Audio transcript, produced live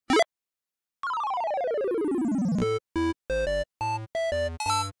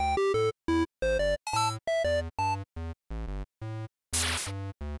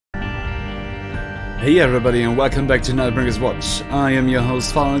Hey everybody and welcome back to Nightbringer's Watch. I am your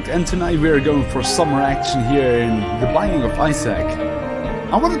host Falk and tonight we are going for summer action here in The Binding of Isaac.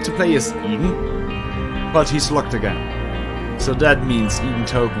 I wanted to play as Eden, but he's locked again. So that means Eden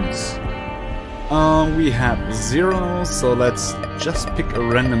tokens. We have 0, so let's just pick a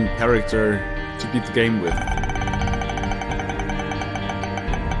random character to beat the game with.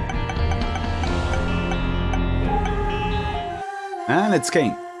 And it's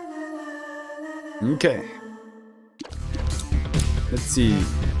Cain. Okay. Let's see.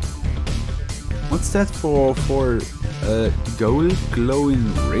 What's that for gold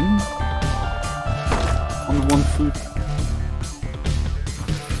glowing ring? On one foot.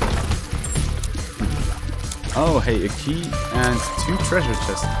 Oh hey, a key and 2 treasure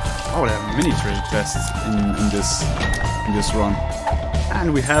chests. Oh, there are many treasure chests in this run.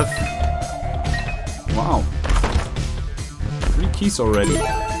 And we have, wow, 3 keys already.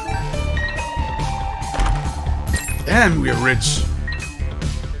 And we're rich.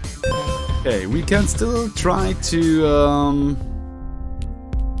 Okay, we can still try to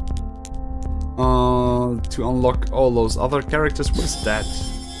unlock all those other characters. What is that?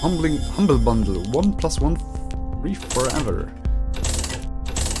 Humble bundle. 1 + 1 free forever.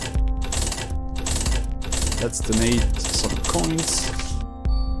 Let's donate some coins.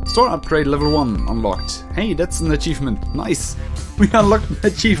 Store upgrade level 1 unlocked. Hey, that's an achievement. Nice. We unlocked an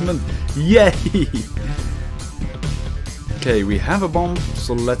achievement. Yay! Okay, we have a bomb,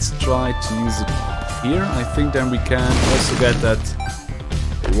 so let's try to use it here. I think then we can also get that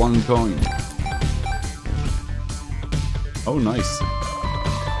 1 coin. Oh, nice.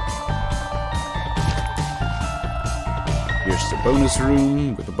 Here's the bonus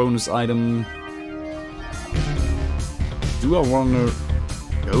room with the bonus item. Do I want to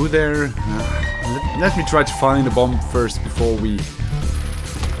go there? Let me try to find a bomb first before we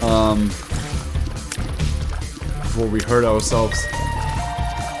hurt ourselves.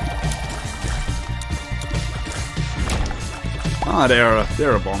 Ah,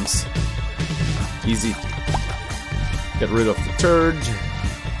 there are bombs. Easy. Get rid of the turd.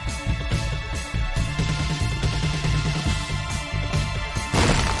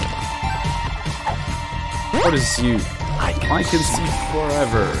 What is you? I can see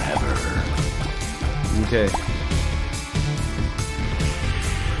forever. Okay.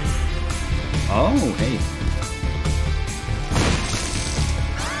 Oh, hey.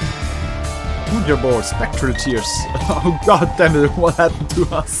 Motherboard, spectral tears. Oh god damn it, what happened to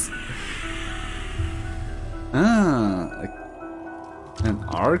us? Ah, an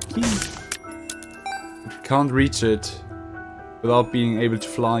R key? We can't reach it without being able to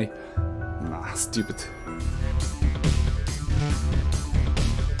fly. Nah, stupid.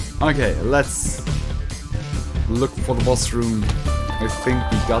 Okay, let's look for the boss room. I think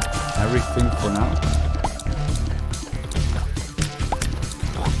we got everything for now.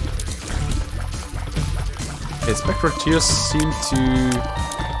 Okay, spectral tears seem to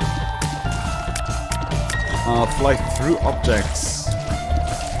fly through objects.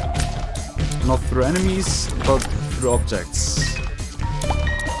 Not through enemies, but through objects.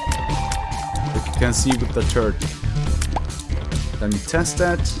 Like you can see with the turd. Let me test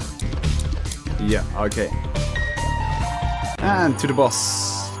that. Yeah, okay. And to the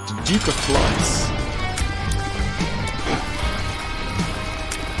boss, the Duke of Flies.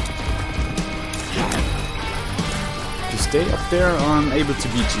 Stay up there, I'm able to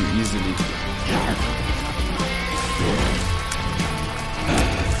beat you easily.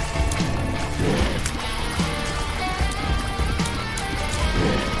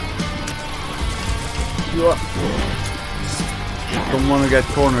 Don't want to get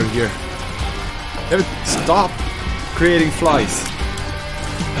cornered here. Stop creating flies.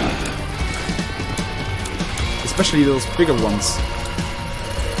 Especially those bigger ones.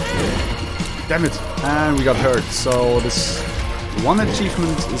 Damn it! And we got hurt, so this one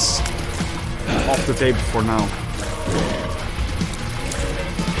achievement is off the table for now.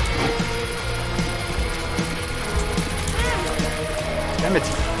 Damn it!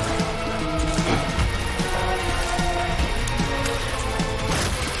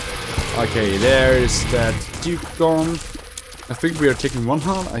 Okay, there is that Duke gone. I think we are taking 1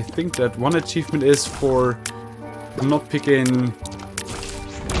 heart. I think that one achievement is for not picking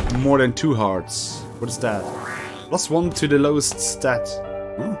more than 2 hearts. What is that? +1 to the lowest stat.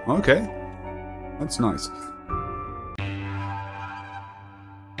 Oh, okay. That's nice.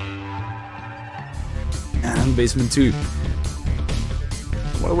 And basement 2.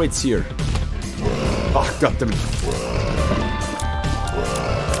 What awaits here? Oh, goddammit.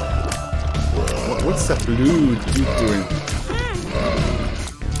 What's that blue dude doing?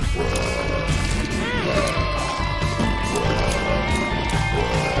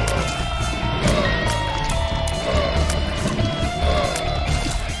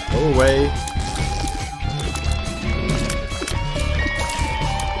 way.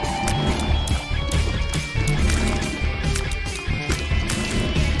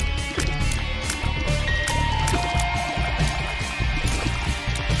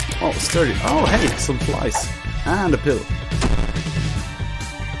 Oh, sturdy. Oh, hey, some flies. And a pill.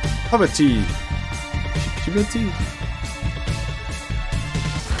 Poverty. Puberty.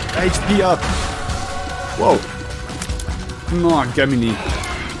 HP up. Whoa. Come on, Gemini.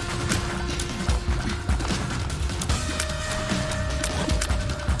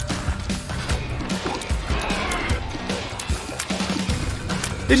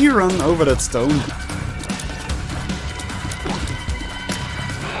 Did he run over that stone?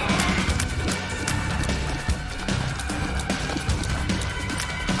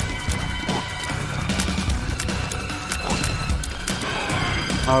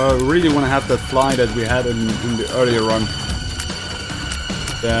 I really want to have that fly that we had in the earlier run.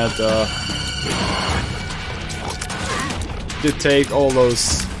 That did take all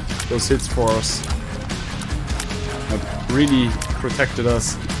those hits for us. That really protected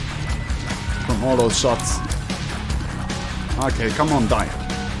us from all those shots. Okay, come on, die.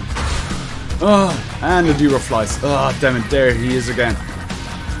 And the Dura flies. Damn it, there he is again.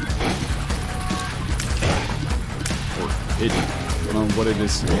 Or it. I don't know what it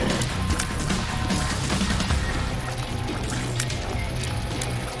is.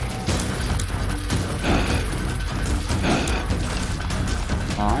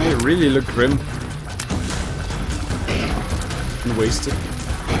 I really look grim and wasted.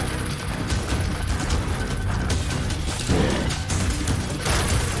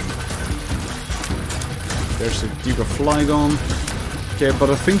 There's a Diva Flygon. Okay, but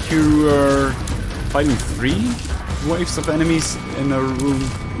I think you are fighting 3 waves of enemies in a room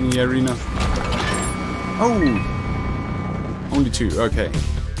in the arena. Oh! Only 2, okay.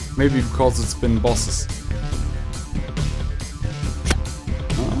 Maybe because it's been bosses.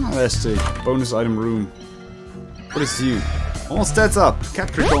 Ah, there's the bonus item room. What is you? All stats up!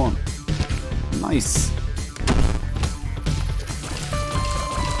 Capricorn! Nice!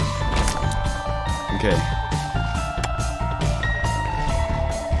 Okay.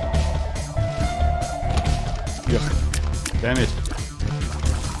 Yuck. Damn it.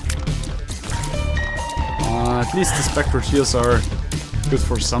 At least the Spectral Shields are good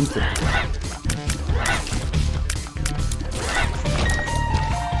for something.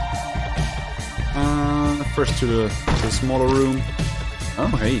 First to the smaller room. Oh,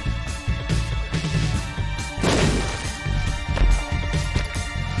 hey.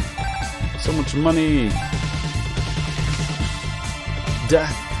 So much money.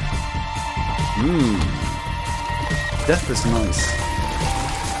 Death. Death is nice.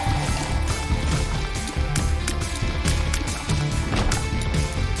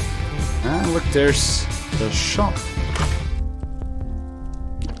 And look, there's the shop.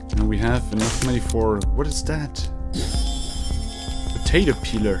 And we have enough money for... what is that? Potato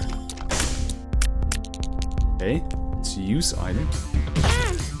peeler. Okay, it's a use item.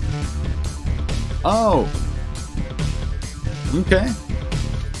 Oh! Okay.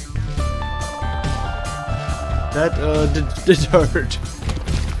 That did hurt.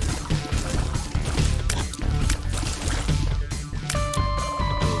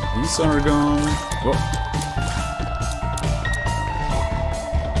 These are gone. Whoa.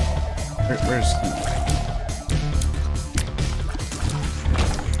 Where's he?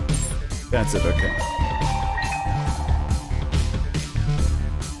 That's it, okay.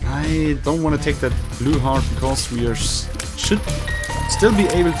 I don't want to take that blue heart because we are should still be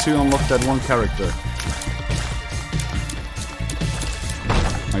able to unlock that one character.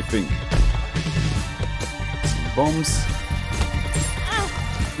 I think. Some bombs.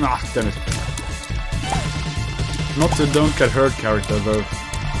 Ah, damn it. Not the don't get hurt character though.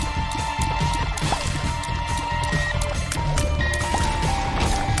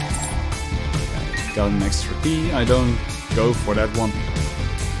 Got an extra E. I don't go for that one.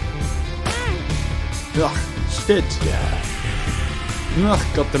 Ugh, shit. Ugh,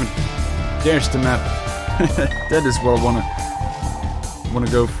 goddammit. There's the map. That is what I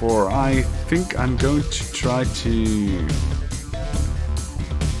wanna go for. I think I'm going to try to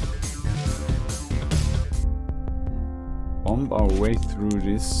bomb our way through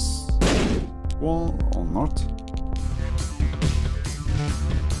this wall or not.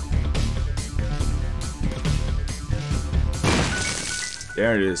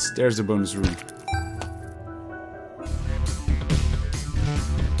 There it is. There's the bonus room.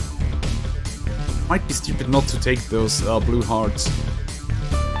 Might be stupid not to take those blue hearts.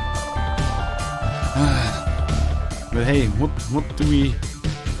 But hey, what do we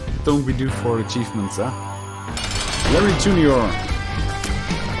what don't we do for achievements, huh? Larry Jr.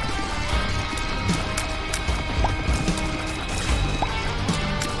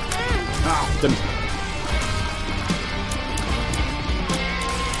 Ah, damn it.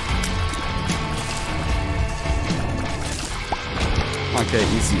 Okay,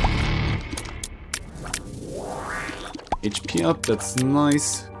 easy. HP up, that's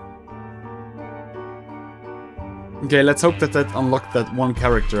nice. Okay, let's hope that that unlocked that one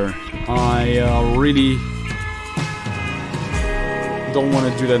character. I really don't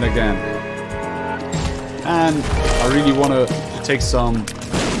want to do that again. And I really want to take some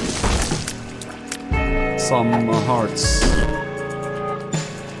hearts.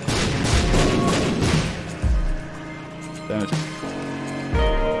 Damn it.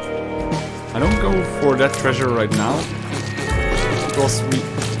 I don't go for that treasure right now, because we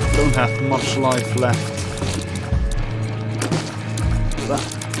don't have much life left.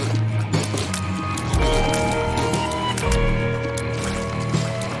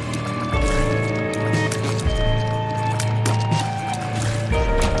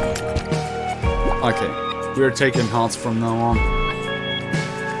 Okay, we're taking hearts from now on.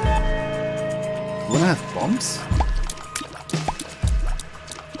 Wanna have bombs?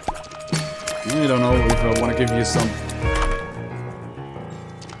 I don't know if I want to give you some.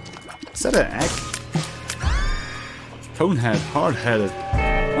 Is that an egg? Conehead, hard-headed.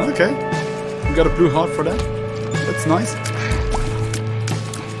 Okay, we got a blue heart for that. That's nice.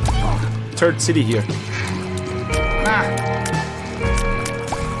 Oh, third city here. Ah.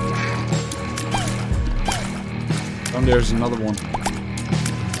 And there's another one.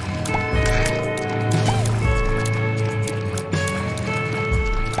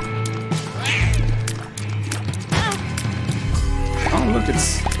 Look,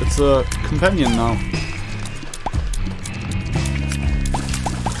 it's a companion now.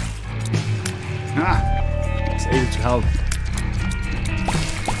 Ah, it's able to help.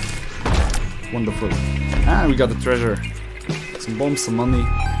 Wonderful. Ah, we got the treasure. Some bombs, some money.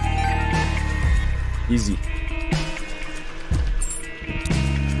 Easy.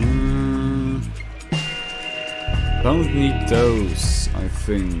 Don't need those, I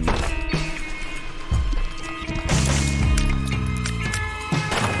think.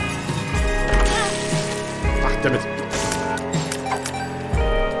 Damn it.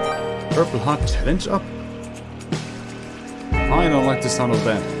 Purple Heart challenge up? I don't like the sound of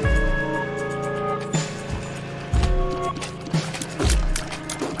that.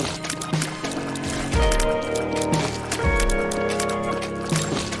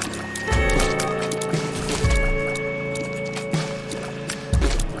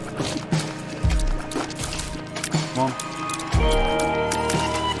 Come on.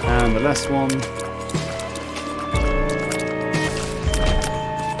 And the last one.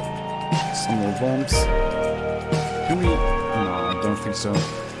 Bombs. Can we? No, I don't think so.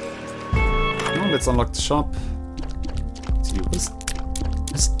 No, let's unlock the shop. Let's see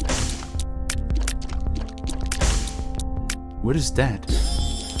what is that?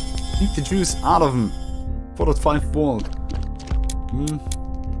 Keep the juice out of him. 4.5 volt. And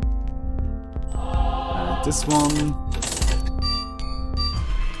this one.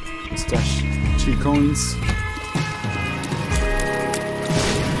 Stash 2 coins.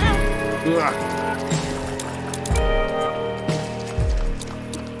 Ugh.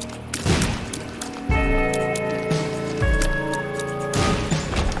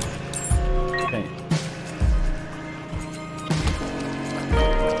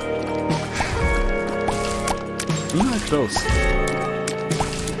 Close.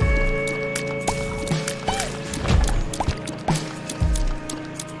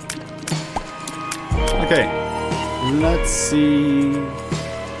 Okay, let's see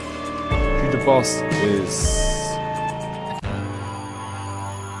who the boss is.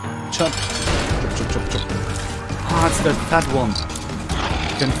 Chop. Chop, chop, chop, chop. Ah, it's that fat one.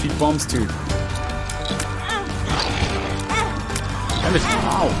 You can feed bombs to. Damn it.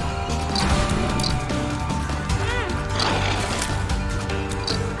 Ow.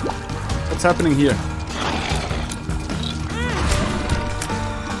 What's happening here?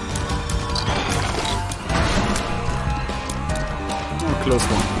 Oh, close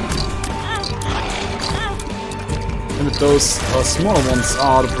one. And those smaller ones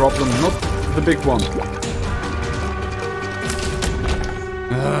are the problem, not the big one.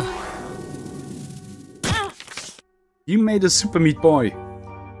 You made a Super Meat Boy.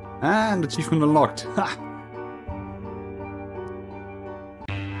 And achievement unlocked. Ha!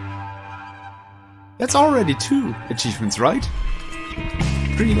 That's already 2 achievements, right?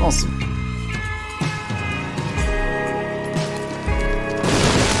 Pretty awesome.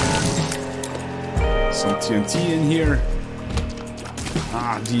 Some TNT in here.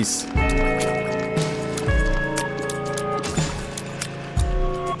 Ah, these.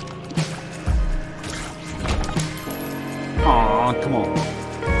 Ah, come on.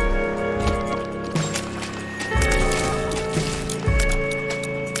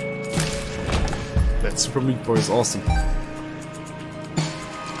 That Super Meat Boy is awesome.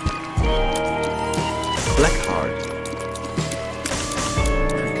 Black Heart.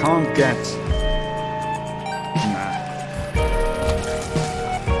 I can't get. Nah.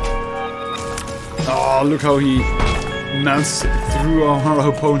 Oh, look how he melts through our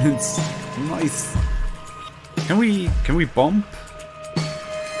opponents. Nice. Can we bump?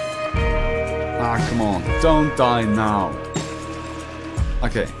 Ah, come on. Don't die now.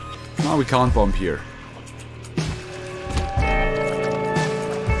 Okay. Now we can't bump here.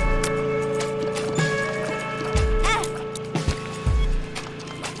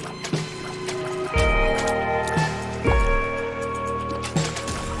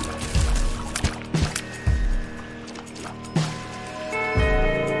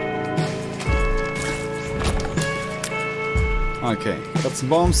 Okay, got some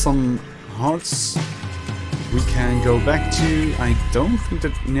bombs, some hearts. We can go back to. I don't think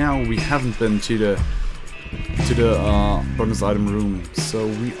that now we haven't been to the bonus item room, so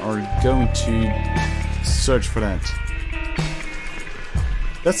we are going to search for that.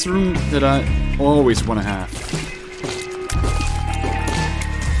 That's the room that I always want to have.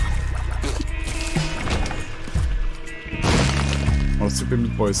 Oh, Super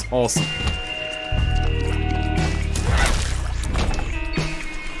Meat Boy is awesome.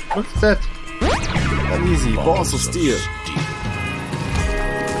 Look at that! That easy, balls of steel.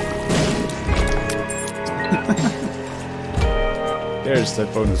 There's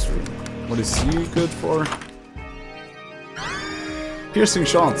that bonus room. What is you good for? Piercing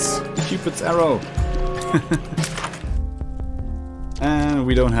shots! Cupid's arrow! And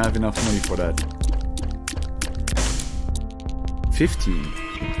we don't have enough money for that. 15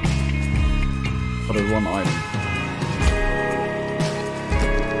 for the one item.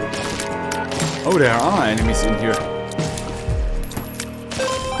 Oh, there are enemies in here.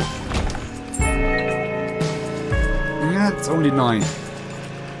 Yeah, it's only 9.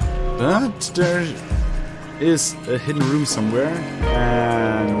 But there is a hidden room somewhere,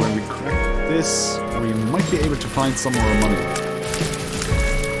 and when we crack this, we might be able to find some more money.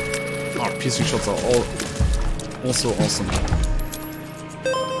 Our piercing shots are also awesome.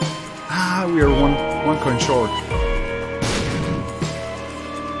 Ah, we are one coin short.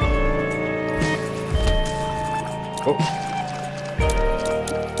 Oh.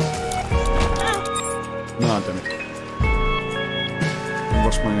 No, damn it.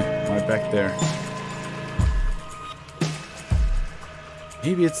 Watch my back there.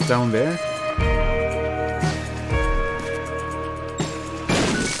 Maybe it's down there?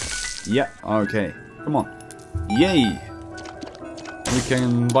 Yeah, okay. Come on. Yay! We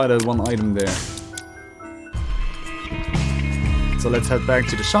can buy that one item there. So let's head back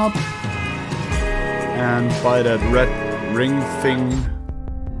to the shop and buy that red ring thing.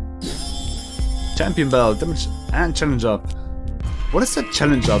 Champion belt, damage and challenge up. What is that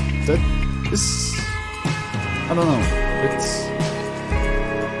challenge up? That is... I don't know. It's...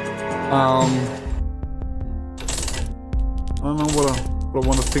 I don't know what I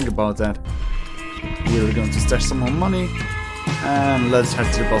want to think about that. We're going to stash some more money. And let's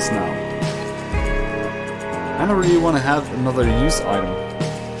head to the boss now. I don't really want to have another use item.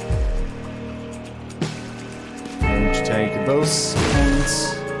 Take those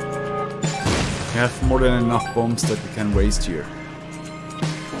points. We have more than enough bombs that we can waste here.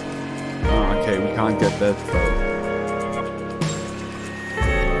 Oh, okay, we can't get that though.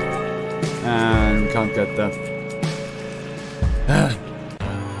 And we can't get that.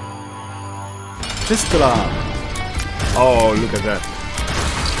 Pistola! Oh, look at that.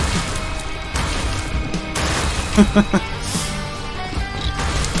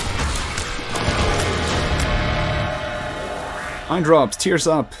 Eye drops, tears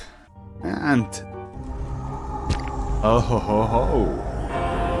up, and oh ho ho ho!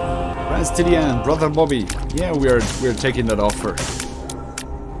 Rise to the end, brother Bobby. Yeah, we're taking that offer.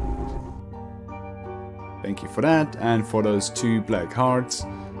 Thank you for that, and for those 2 black hearts.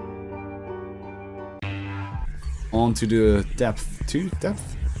 On to the depth 2,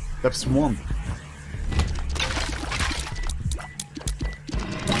 depth 1.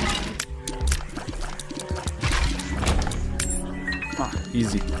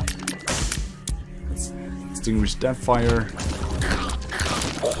 Easy. Let's extinguish that fire.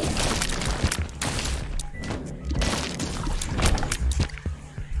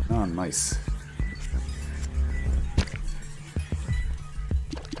 Ah, nice.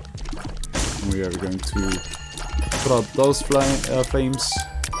 we are going to put out those flames.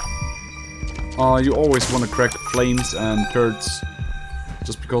 You always want to crack flames and turrets,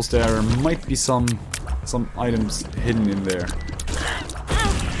 just because there might be some items hidden in there.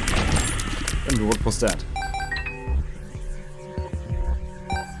 And what was that?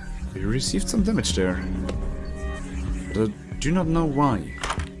 We received some damage there, but I do not know why.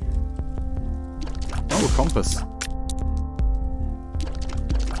 Oh, a compass.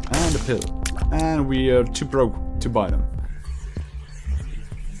 And a pill. And we are too broke to buy them.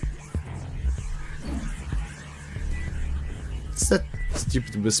 What's that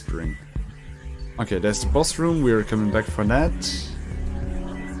stupid whispering? Okay, there's the boss room. We are coming back for that.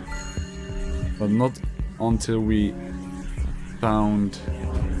 But not until we found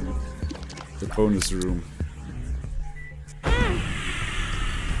the bonus room.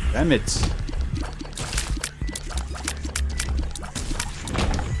 Damn it!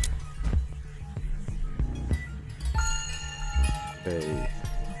 Okay.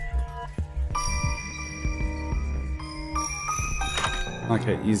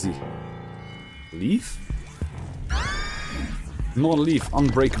 Okay, easy. Leaf? Not a leaf,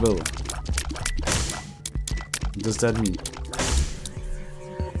 unbreakable. What does that mean?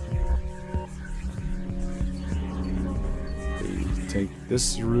 Okay, take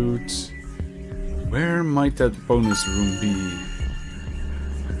this route. Where might that bonus room be?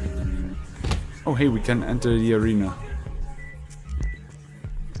 Oh hey, we can enter the arena.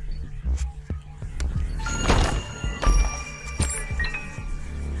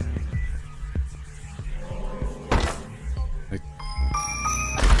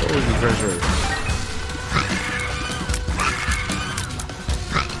 Treasure.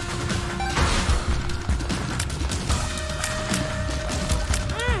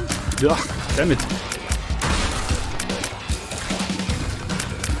 Ugh, damn it.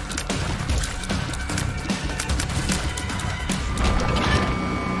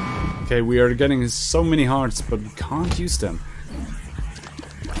 Okay, we are getting so many hearts, but we can't use them.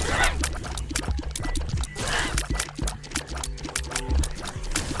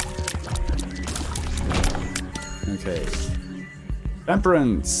 Okay.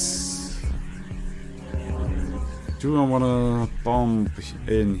 Temperance! Do I want to bomb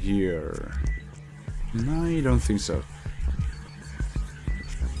in here? No, I don't think so.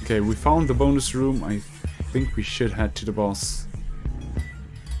 Okay, we found the bonus room. I think we should head to the boss.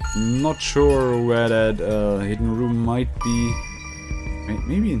 Not sure where that hidden room might be.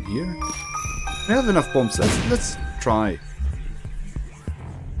 Maybe in here? We have enough bombs. Let's try.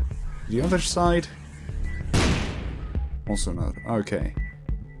 The other side? Also not. Okay.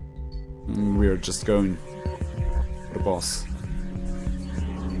 We are just going for the boss.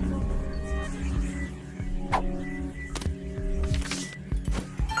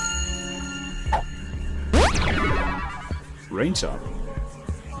 Range up.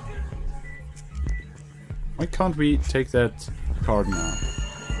 Why can't we take that card now?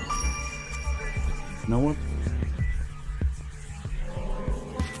 You know what?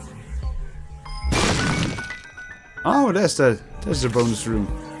 Oh, there's the bonus room.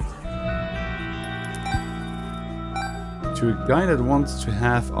 To a guy that wants to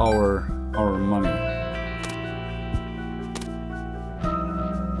have our money.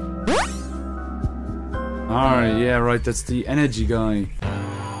 Ah, yeah, right. That's the energy guy.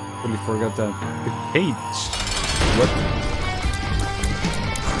 Totally forgot that. The cage. What?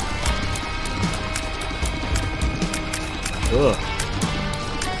 Ugh.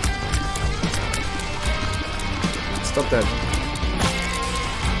 Stop that.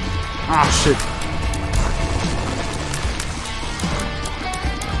 Ah, shit.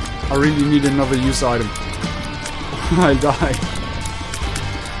 I really need another use item. I'll die.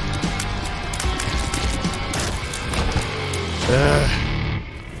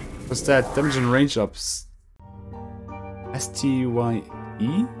 What's that? Damage and range ups.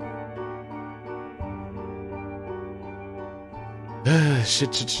 S-T-Y-E?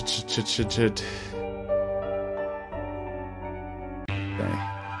 Shit. Okay.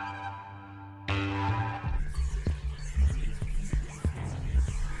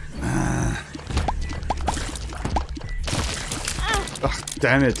 Ugh,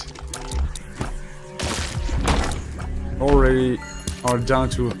 damn it. Already are down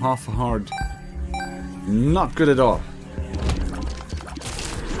to half a heart. Not good at all.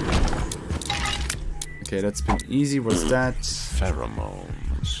 Okay, that's been easy. What's that?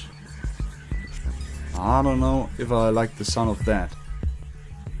 Pheromones. I don't know if I like the sound of that.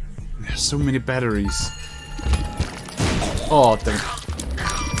 There's so many batteries. Oh, damn.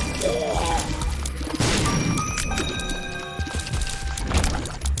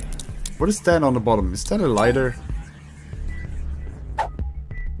 What is that on the bottom? Is that a lighter?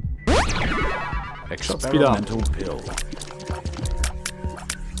 Shot speed up. Pill.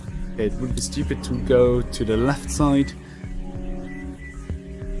 Okay, it would be stupid to go to the left side.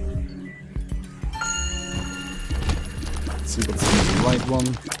 Let's see what's the right one.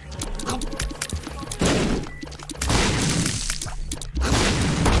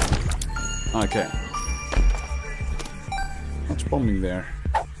 Okay. Much bombing there.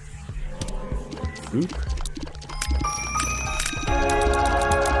 Oop.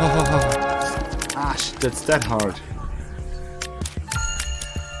 Ah, shit, that's that hard.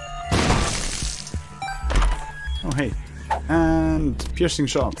 Oh, hey. And piercing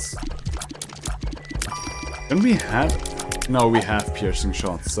shots. Don't we have... No, we have piercing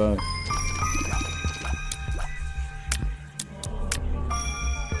shots, so...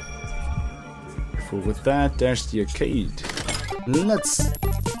 Careful with that. There's the arcade. Let's...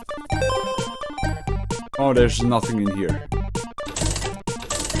 Oh, there's nothing in here.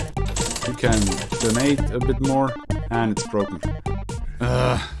 We can donate a bit more, and it's broken.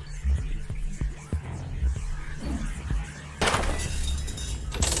 A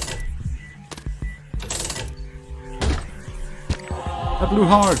blue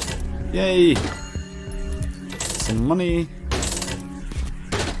heart! Yay! Some money.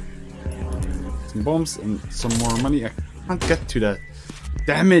 Some bombs and some more money. I can't get to that.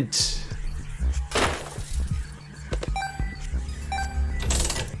 Damn it!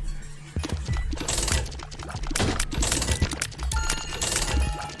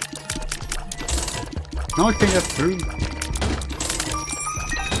 Now I can get through.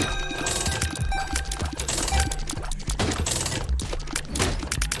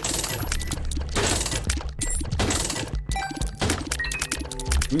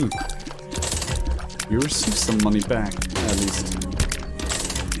 You receive some money back, at least.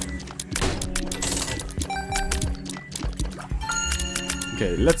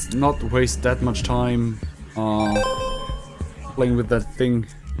 Okay, let's not waste that much time playing with that thing.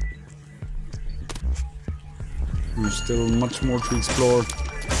 There's still much more to explore.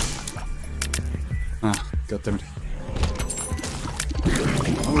 Ah, goddammit.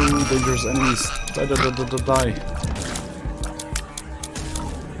 Oh, dangerous enemies. Die, die, die, die, die.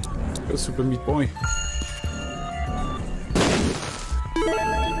 Go, Super Meat Boy.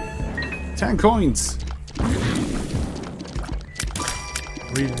 10 coins!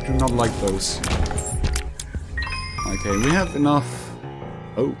 Really do not like those. Okay, we have enough.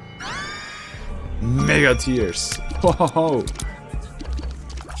 Oh. Mega tears. Whoa!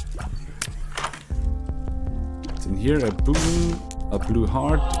 It's in here a boom, a blue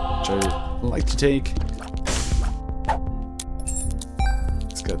heart, which I like to take.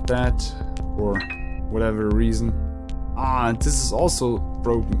 Let's get that for whatever reason. Ah, and this is also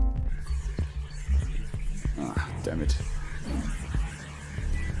broken. Ah, damn it.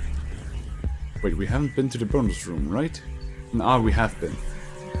 Wait, we haven't been to the bonus room, right? Ah, we have been.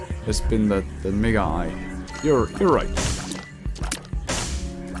 There's been the mega eye. You're right.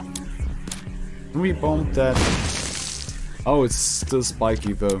 We bombed that. Oh, it's still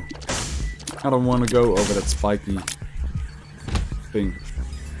spiky though. I don't want to go over that spiky thing.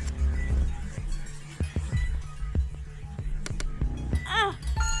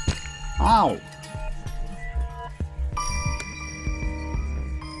 Ow!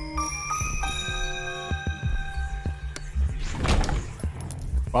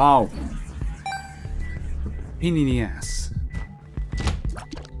 Wow. Pain in the ass.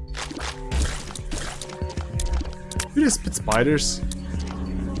 You just spit spiders.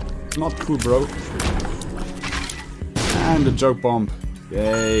 Not cool, bro. And the joke bomb.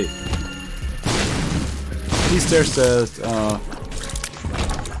 Yay. At least there's the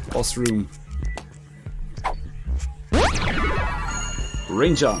boss room.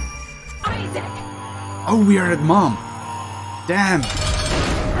 Ranger. Oh, we are at mom. Damn.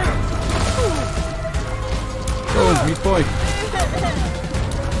 Oh, meat boy.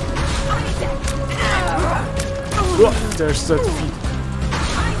 Oh, there's that feet.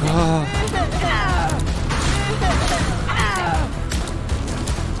 Ah.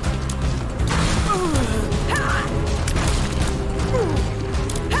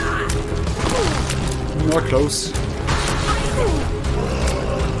 Not close.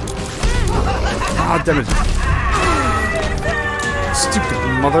 Ah, damn it. Stupid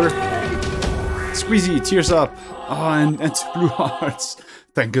mother. Squeezy, tears up. Oh, and blue hearts.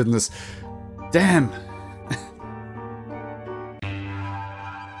 Thank goodness. Damn.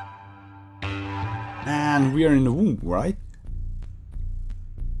 And we are in the womb, right?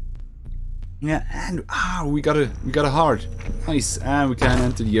 Yeah, and we got a heart. Nice, and we can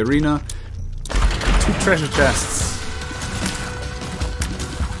enter the arena. 2 treasure chests.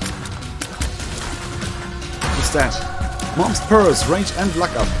 What's that? Mom's purse, range and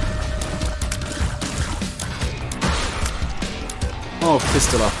luck up. Oh,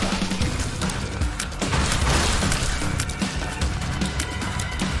 pistol up.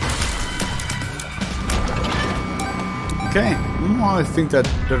 Okay, well, I think that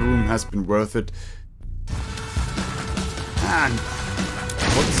room has been worth it. And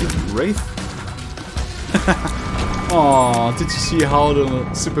what is it? Wraith? Oh, did you see how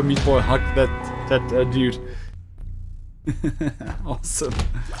the Super Meat Boy hugged that dude? Awesome.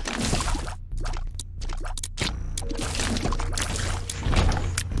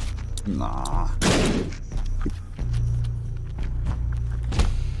 Nah.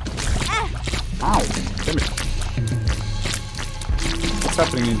 Ow! Damn it. What's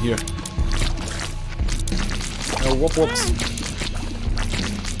happening in here? Oh, whoops.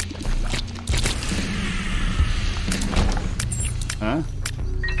 Huh?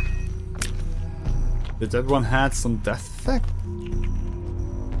 Did that one had some death effect?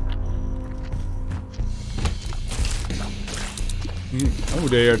 Oh,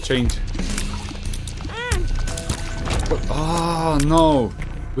 they are chained. What? Oh no!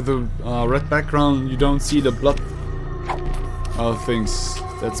 With the red background, you don't see the blood things.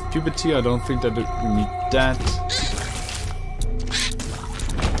 That's puberty. I don't think that we need that.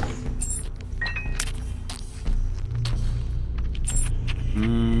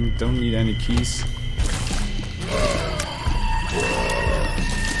 Don't need any keys.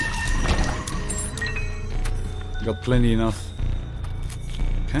 Got plenty enough.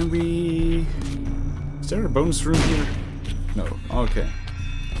 Can we... Is there a bonus room here? No. Okay.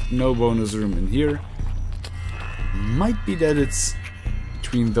 No bonus room in here. Might be that it's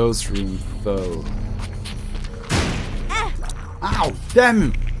between those rooms, though. Ow!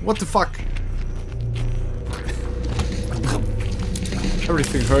 Damn! What the fuck?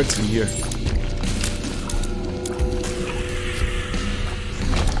 Everything hurts in here.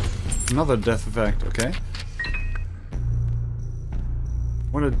 Another death effect, okay.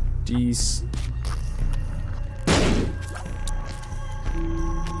 What are these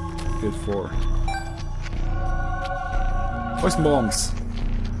good for? Poison bombs.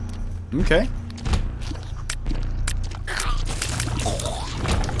 Okay.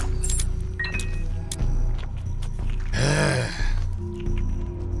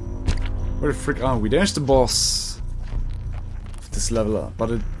 Where the frick are we? There's the boss of this level,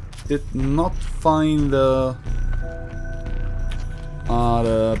 but it did not find the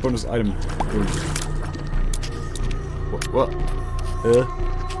bonus item. What?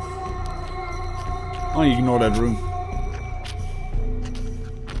 Oh, you ignore that room.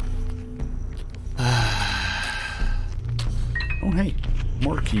 Oh, hey,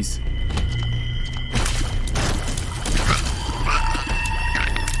 more keys.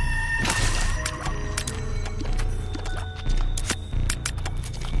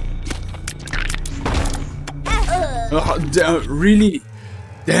 Oh, really?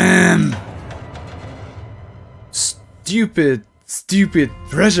 Damn! Stupid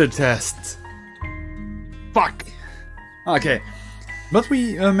treasure test. Fuck. Okay, but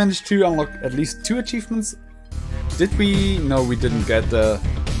we managed to unlock at least 2 achievements. Did we? No, we didn't get the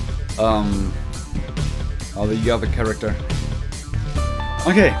other character.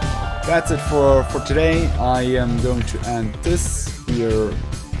 Okay, that's it for today. I am going to end this. We're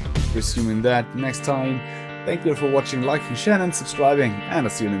resuming that next time. Thank you for watching, liking, sharing, and subscribing, and I'll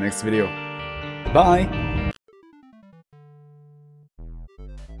see you in the next video. Bye!